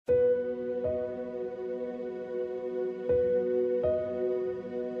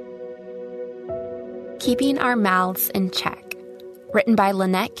Keeping Our Mouths in Check, written by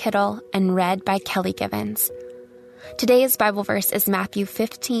Lynette Kittle and read by Kelly Givens. Today's Bible verse is Matthew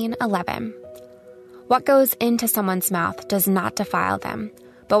 15:11. What goes into someone's mouth does not defile them,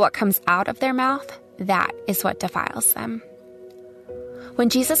 but what comes out of their mouth, that is what defiles them. When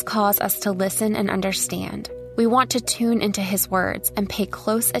Jesus calls us to listen and understand, we want to tune into his words and pay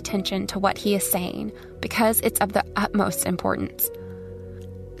close attention to what he is saying because it's of the utmost importance.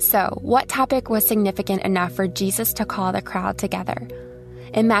 So, what topic was significant enough for Jesus to call the crowd together?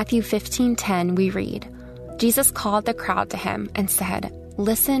 In Matthew 15:10, we read, Jesus called the crowd to him and said,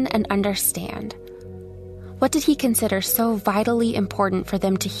 "Listen and understand." What did he consider so vitally important for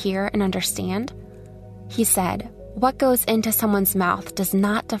them to hear and understand? He said, "What goes into someone's mouth does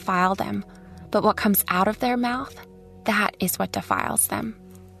not defile them, but what comes out of their mouth, that is what defiles them."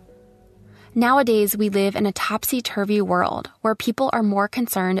 Nowadays, we live in a topsy-turvy world where people are more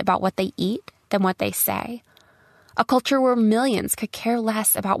concerned about what they eat than what they say. A culture where millions could care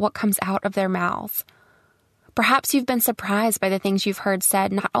less about what comes out of their mouths. Perhaps you've been surprised by the things you've heard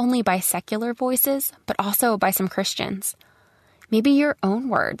said not only by secular voices, but also by some Christians. Maybe your own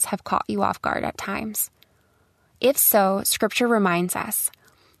words have caught you off guard at times. If so, Scripture reminds us,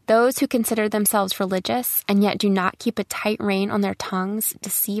 those who consider themselves religious and yet do not keep a tight rein on their tongues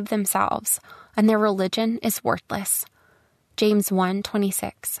deceive themselves, and their religion is worthless. James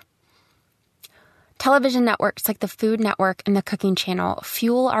 1:26. Television networks like the Food Network and the Cooking Channel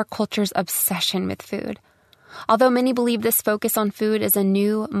fuel our culture's obsession with food. Although many believe this focus on food is a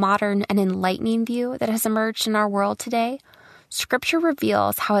new, modern, and enlightening view that has emerged in our world today, Scripture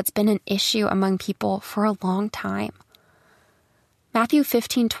reveals how it's been an issue among people for a long time. Matthew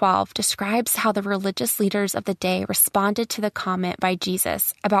 15:12 describes how the religious leaders of the day responded to the comment by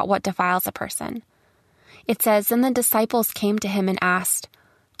Jesus about what defiles a person. It says, "Then the disciples came to him and asked,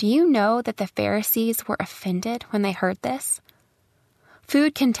 'Do you know that the Pharisees were offended when they heard this?'"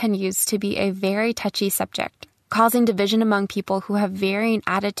 Food continues to be a very touchy subject, causing division among people who have varying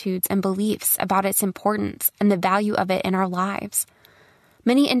attitudes and beliefs about its importance and the value of it in our lives.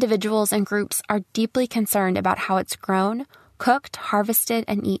 Many individuals and groups are deeply concerned about how it's grown, cooked, harvested,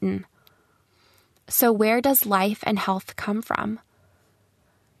 and eaten. So where does life and health come from?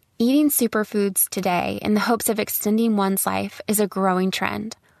 Eating superfoods today in the hopes of extending one's life is a growing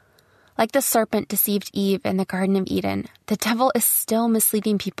trend. Like the serpent deceived Eve in the Garden of Eden, the devil is still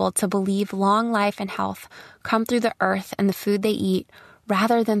misleading people to believe long life and health come through the earth and the food they eat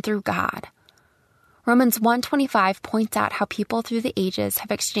rather than through God. Romans 1:25 points out how people through the ages have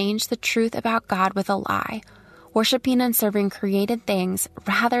exchanged the truth about God with a lie, worshiping and serving created things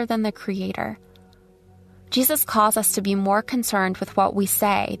rather than the Creator. Jesus calls us to be more concerned with what we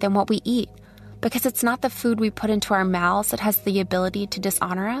say than what we eat, because it's not the food we put into our mouths that has the ability to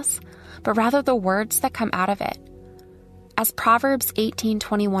dishonor us, but rather the words that come out of it. As Proverbs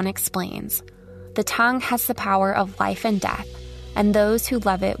 18:21 explains, the tongue has the power of life and death, and those who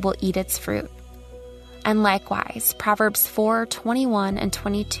love it will eat its fruit. And likewise, Proverbs 4:21 and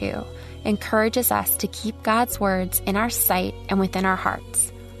 22 encourages us to keep God's words in our sight and within our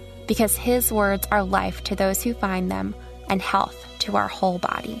hearts, because his words are life to those who find them and health to our whole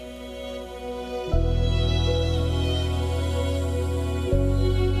body.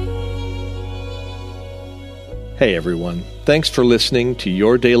 Hey everyone, thanks for listening to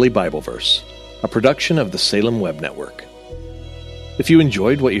Your Daily Bible Verse, a production of the Salem Web Network. If you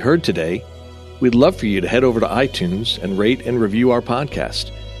enjoyed what you heard today, we'd love for you to head over to iTunes and rate and review our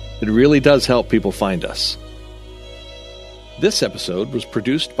podcast. It really does help people find us. This episode was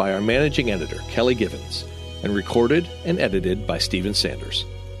produced by our managing editor, Kelly Givens, and recorded and edited by Stephen Sanders.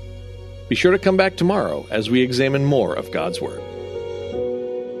 Be sure to come back tomorrow as we examine more of God's Word.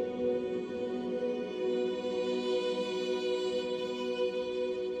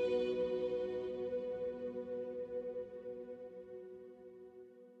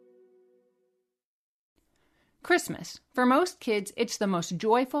 Christmas. For most kids, it's the most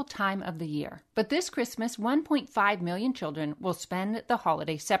joyful time of the year. But this Christmas, 1.5 million children will spend the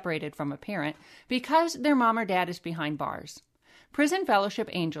holiday separated from a parent because their mom or dad is behind bars. Prison Fellowship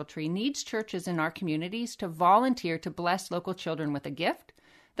Angel Tree needs churches in our communities to volunteer to bless local children with a gift,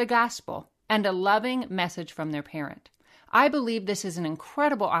 the gospel, and a loving message from their parent. I believe this is an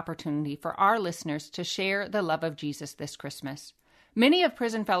incredible opportunity for our listeners to share the love of Jesus this Christmas. Many of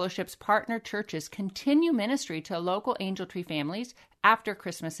Prison Fellowship's partner churches continue ministry to local Angel Tree families after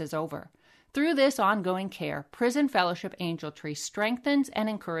Christmas is over. Through this ongoing care, Prison Fellowship Angel Tree strengthens and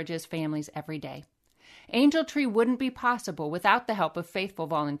encourages families every day. Angel Tree wouldn't be possible without the help of faithful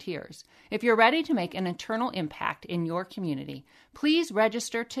volunteers. If you're ready to make an eternal impact in your community, please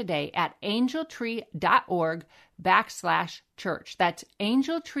register today at angeltree.org/church. That's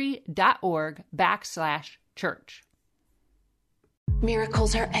angeltree.org/church.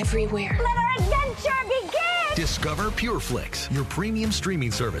 Miracles are everywhere. Let our adventure begin! Discover PureFlix, your premium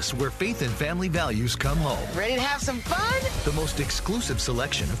streaming service where faith and family values come home. Ready to have some fun? The most exclusive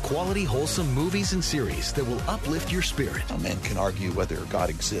selection of quality, wholesome movies and series that will uplift your spirit. A man can argue whether God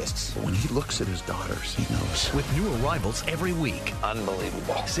exists, but when he looks at his daughters, he knows. With new arrivals every week.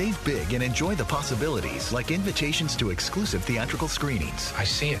 Unbelievable. Save big and enjoy the possibilities, like invitations to exclusive theatrical screenings. I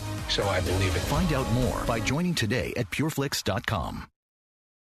see it, so I believe it. Find out more by joining today at pureflix.com.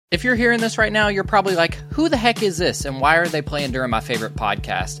 If you're hearing this right now, you're probably like, who the heck is this? And why are they playing during my favorite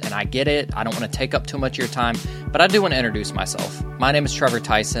podcast? And I get it. I don't want to take up too much of your time, but I do want to introduce myself. My name is Trevor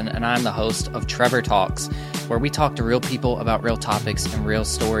Tyson, and I'm the host of Trevor Talks, where we talk to real people about real topics and real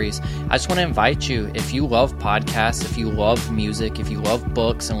stories. I just want to invite you, if you love podcasts, if you love music, if you love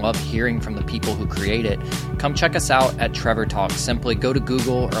books and love hearing from the people who create it, come check us out at Trevor Talks. Simply go to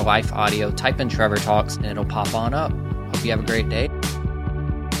Google or Life Audio, type in Trevor Talks, and it'll pop on up. Hope you have a great day.